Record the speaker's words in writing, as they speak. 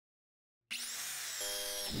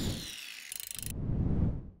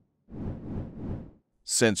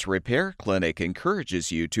Since Repair Clinic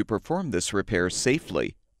encourages you to perform this repair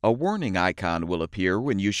safely, a warning icon will appear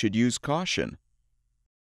when you should use caution.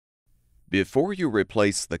 Before you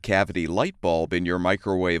replace the cavity light bulb in your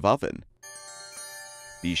microwave oven,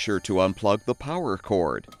 be sure to unplug the power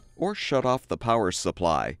cord or shut off the power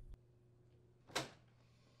supply.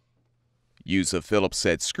 Use a Phillips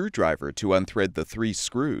head screwdriver to unthread the 3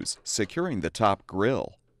 screws securing the top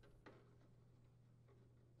grill.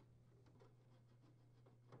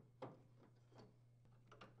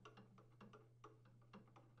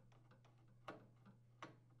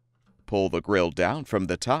 Pull the grill down from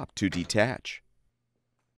the top to detach.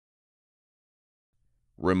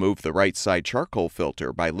 Remove the right side charcoal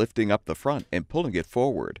filter by lifting up the front and pulling it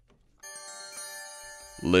forward.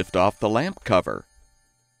 Lift off the lamp cover.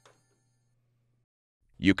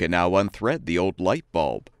 You can now unthread the old light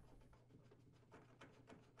bulb.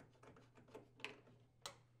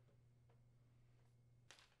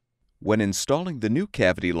 When installing the new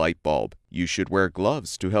cavity light bulb, you should wear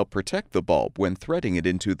gloves to help protect the bulb when threading it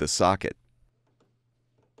into the socket.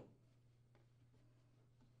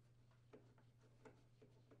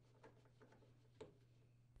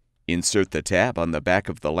 Insert the tab on the back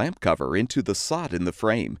of the lamp cover into the slot in the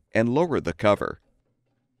frame and lower the cover.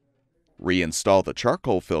 Reinstall the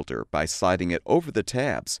charcoal filter by sliding it over the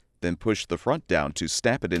tabs, then push the front down to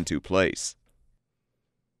snap it into place.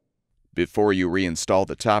 Before you reinstall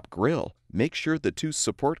the top grill, make sure the 2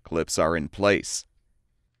 support clips are in place.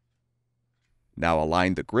 Now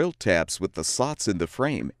align the grill tabs with the slots in the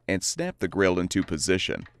frame and snap the grill into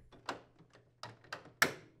position.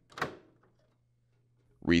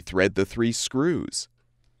 Rethread the 3 screws.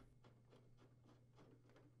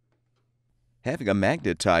 Having a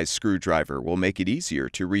magnetized screwdriver will make it easier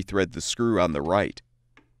to rethread the screw on the right.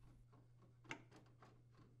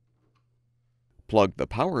 Plug the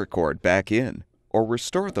power cord back in or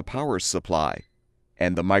restore the power supply,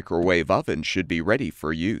 and the microwave oven should be ready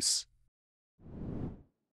for use.